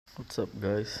What's up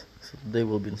guys? So today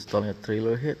we'll be installing a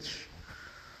trailer hitch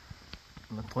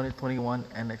on the 2021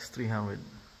 NX300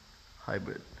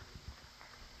 hybrid.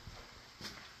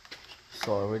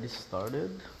 So I already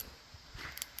started.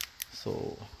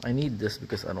 So I need this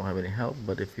because I don't have any help,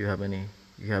 but if you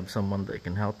have someone that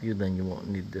can help you, then you won't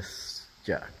need this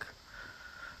jack.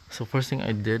 So first thing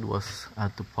I did was I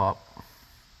had to pop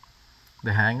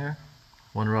the hanger,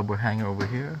 one rubber hanger over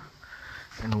here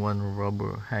and one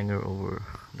rubber hanger over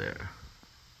there,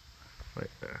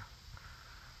 right there.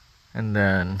 And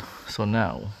then so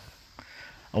now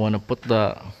I want to put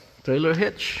the trailer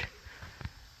hitch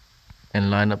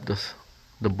and line up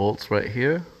the bolts right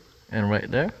here and right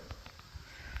there,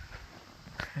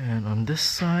 and on this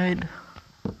side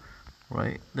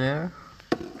right there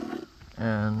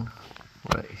and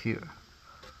right here.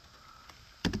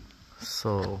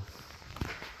 So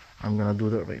I'm gonna do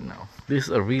that right now. This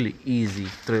is a really easy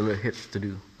trailer hitch to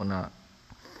do on a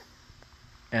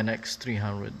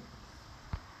Nx300H.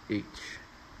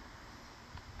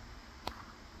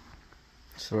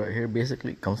 So right here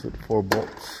basically it comes with 4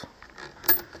 bolts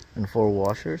and 4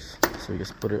 washers. So you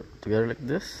just put it together like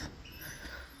this.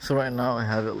 So right now I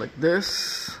have it like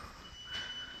this,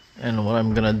 and what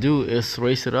I'm gonna do is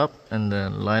raise it up and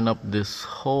then line up this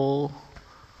hole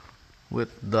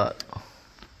with that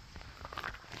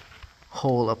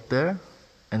hole up there,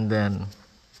 and then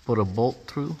put a bolt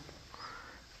through,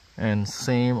 and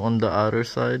same on the other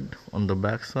side, on the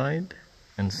back side,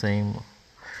 and same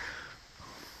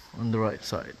on the right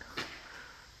side.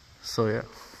 So yeah,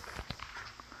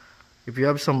 if you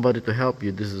have somebody to help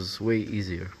you, this is way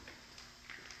easier.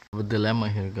 I have a dilemma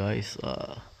here guys.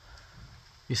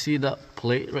 You see that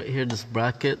plate right here, this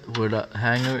bracket where that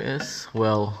hanger is?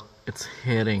 Well, it's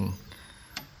hitting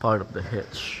part of the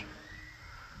hitch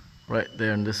right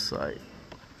there on this side.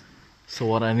 So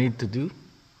what I need to do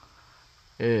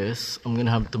is I'm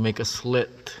gonna have to make a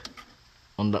slit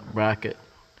on that bracket,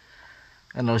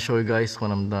 and I'll show you guys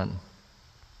when I'm done.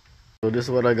 So this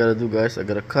is what I gotta do guys. I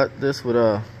gotta cut this with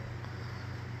a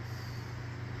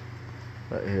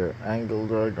right here angle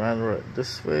diagram right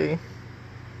this way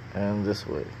and this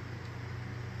way.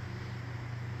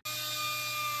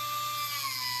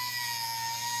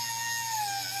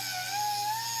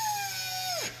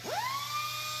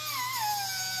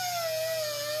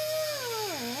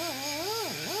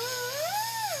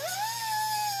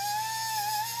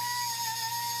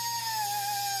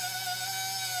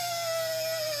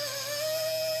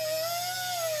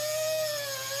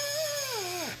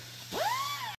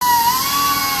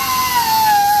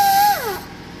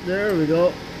 There we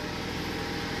go.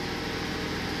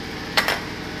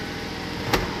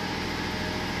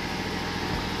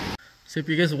 So if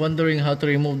you guys wondering how to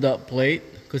remove that plate,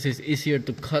 because it's easier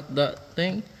to cut that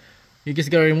thing, you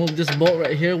just gotta remove this bolt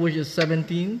right here, which is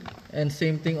 17, and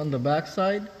same thing on the back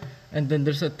side. And then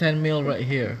there's a 10 mil right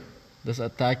here that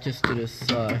attaches to this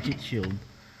heat shield.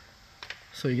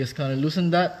 So you just kind of loosen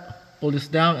that, pull this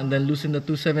down, and then loosen the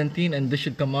 217, and this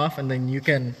should come off, and then you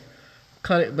can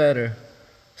cut it better.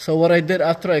 So what I did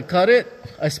after I cut it,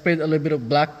 I sprayed a little bit of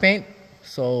black paint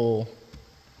so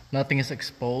nothing is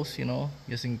exposed, you know,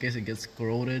 just in case it gets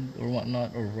corroded or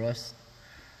whatnot, or rust.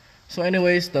 So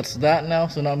anyways, that's that now.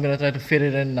 So now I'm gonna try to fit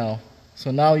it in now. So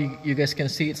now you guys can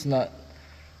see it's not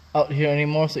out here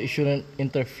anymore, so it shouldn't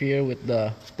interfere with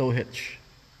the tow hitch.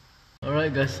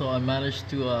 Alright guys, so I managed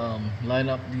to line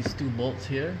up these 2 bolts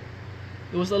here.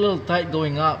 It was a little tight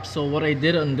going up, so what I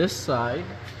did on this side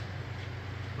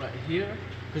right here,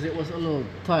 because it was a little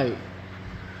tight,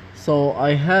 so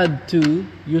I had to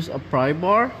use a pry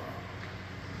bar,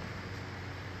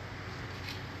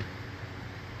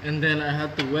 and then I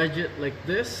had to wedge it like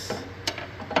this,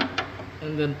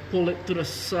 and then pull it to the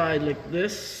side like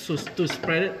this, so to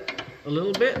spread it a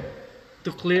little bit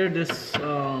to clear this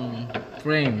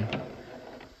frame.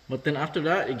 But then after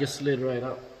that it just slid right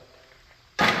up.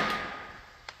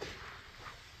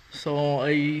 So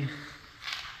I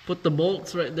put the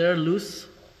bolts right there loose.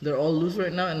 They're all loose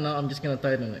right now, and now I'm just gonna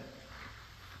tighten it.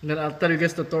 And then I'll tell you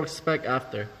guys the torque spec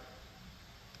after.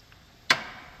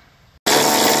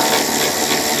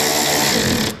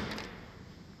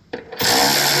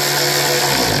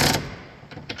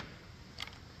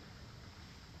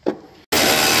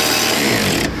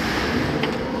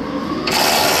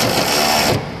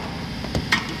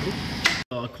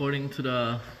 So according to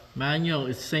the manual,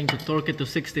 it's saying to torque it to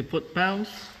 60 foot-pounds,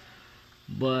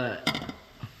 but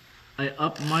I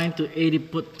upped mine to 80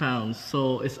 foot-pounds,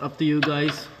 so it's up to you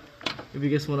guys if you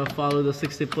guys want to follow the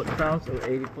 60 foot-pounds or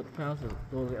 80 foot-pounds. It's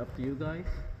totally up to you guys.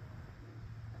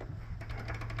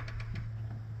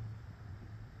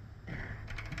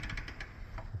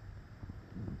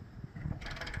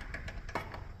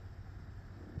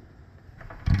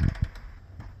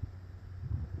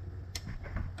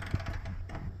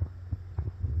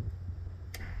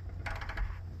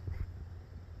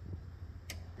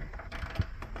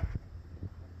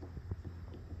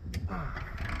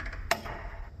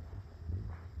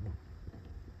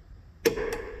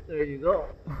 There you go.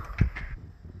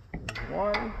 There's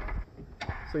one.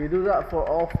 So you do that for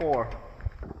all four.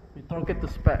 You torque it to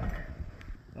spec.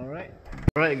 Alright.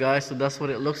 Alright guys, so that's what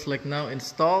it looks like now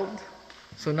installed.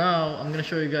 So now I'm gonna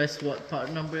show you guys what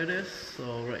part number it is.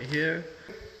 So right here.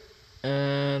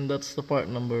 And that's the part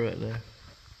number right there.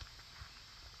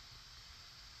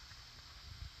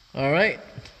 Alright.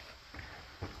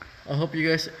 I hope you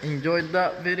guys enjoyed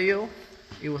that video.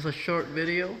 It was a short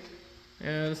video.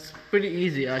 And it's pretty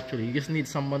easy actually. You just need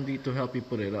somebody to help you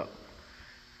put it up.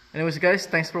 Anyways guys,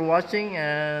 thanks for watching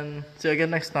and see you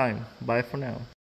again next time. Bye for now.